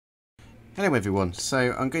Hello everyone,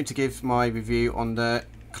 so I'm going to give my review on the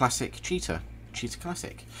classic Cheetah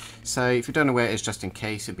Classic. So if you don't know where it is, just in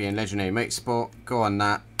case, it'll be in Legendary Motorsport. Go on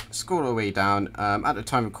that, scroll all the way down. At the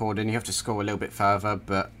time of recording you have to scroll a little bit further,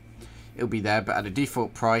 but it'll be there. But at the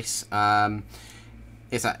default price, it's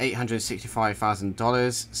at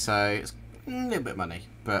 $865,000, so it's a little bit of money,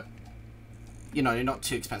 but you know, not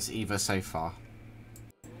too expensive either so far.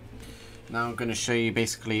 Now I'm going to show you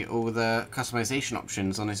basically all the customization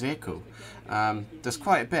options on this vehicle. There's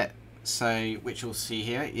quite a bit, so which you'll see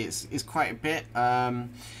here is quite a bit.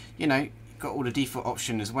 You know, got all the default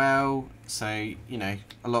option as well, so you know,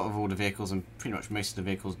 a lot of all the vehicles and pretty much most of the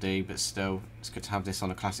vehicles do, but still it's good to have this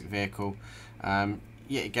on a classic vehicle.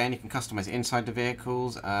 Yeah, again, you can customize it inside the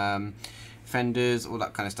vehicles, fenders, all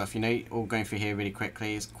that kind of stuff, you know, all going through here really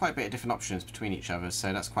quickly. It's quite a bit of different options between each other,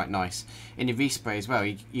 so that's quite nice. In the V-Spray as well,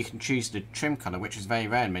 you can choose the trim colour, which is very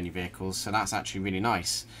rare in many vehicles, so that's actually really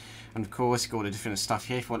nice. And of course, you've got all the different stuff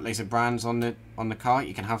here. If you want loads of brands on the car,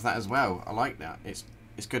 you can have that as well. I like that. It's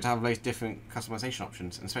good to have loads of different customization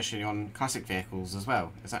options, especially on classic vehicles as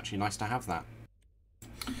well. It's actually nice to have that.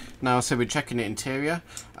 Now, so we're checking the interior.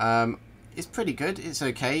 It's pretty good. It's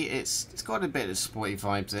okay. It's got a bit of sporty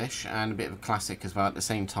vibes-ish and a bit of a classic as well at the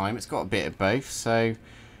same time. It's got a bit of both, so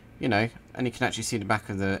you know, and you can actually see the back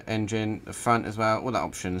of the engine, the front as well, all that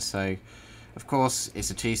options. So of course it's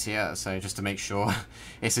a two-seater, so just to make sure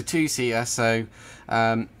it's a two-seater. So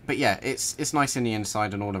but yeah, it's nice in the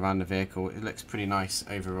inside and all around the vehicle. It looks pretty nice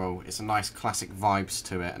overall. It's a nice classic vibes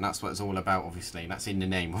to it, and that's what it's all about, obviously. That's in the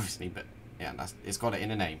name, obviously, but yeah, it's got it in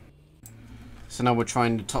the name. So now we're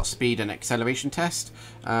trying the top speed and acceleration test.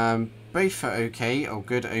 Both are okay or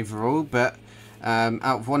good overall, but out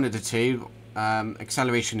of one of the two,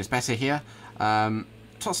 acceleration is better here.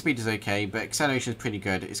 Top speed is okay, but acceleration is pretty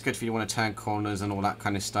good. It's good if you want to turn corners and all that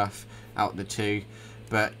kind of stuff out of the two.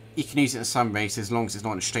 But you can use it in some races as long as it's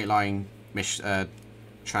not in a straight line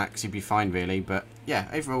tracks, you'd be fine really. But yeah,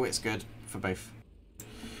 overall it's good for both.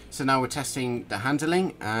 So now we're testing the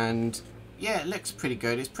handling, and yeah, it looks pretty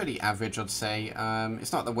good. It's pretty average, I'd say.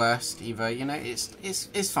 It's not the worst either. You know,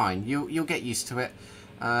 it's fine. You'll get used to it.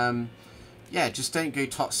 Yeah, just don't go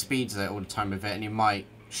top speeds there all the time with it, and you might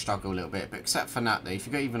struggle a little bit. But except for that, though, if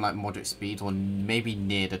you go even like moderate speed or maybe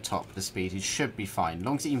near the top of the speed, you should be fine. As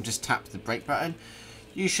long as you even just tap the brake button,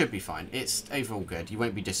 you should be fine. It's overall good. You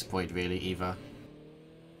won't be disappointed really either.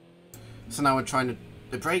 So now we're trying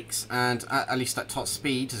the brakes, and at least at top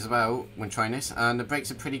speed as well when trying this, and the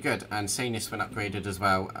brakes are pretty good, and saying this when upgraded as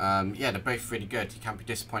well. Yeah, they're both really good. You can't be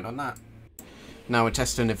disappointed on that. Now we're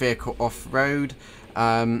testing the vehicle off-road.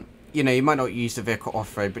 You know, you might not use the vehicle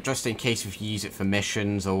off-road, but just in case if you use it for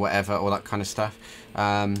missions or whatever, all that kind of stuff.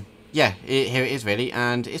 Yeah, here it is really,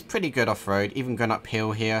 and it's pretty good off-road, even going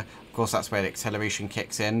uphill here. Of course, that's where the acceleration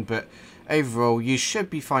kicks in, but overall, you should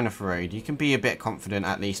be fine off-road. You can be a bit confident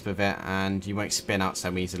at least with it, and you won't spin out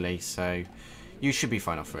so easily, so you should be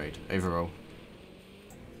fine off-road overall.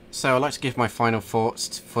 So I'd like to give my final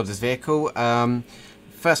thoughts for this vehicle.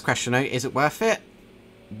 First question though, is it worth it?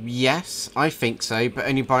 Yes, I think so, but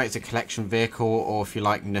only buy it as a collection vehicle, or if you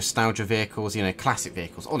like nostalgia vehicles, you know, classic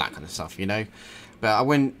vehicles, all that kind of stuff, you know. But I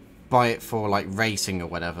wouldn't buy it for like racing or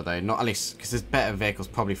whatever though, not at least, because there's better vehicles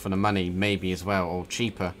probably for the money maybe as well, or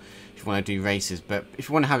cheaper if you want to do races. But if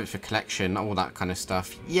you want to have it for collection, all that kind of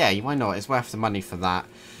stuff, yeah, why not? It's worth the money for that.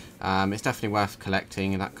 It's definitely worth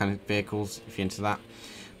collecting and that kind of vehicles if you're into that.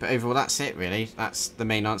 But overall, that's it really. That's the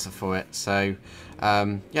main answer for it. So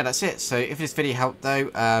yeah, that's it. So if this video helped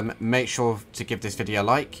though, make sure to give this video a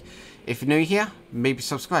like. If you're new here, maybe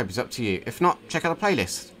subscribe. It's up to you. If not, check out the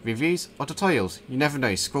playlist, reviews or tutorials. You never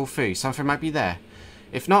know, scroll through, something might be there.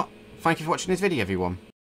 If not, thank you for watching this video everyone.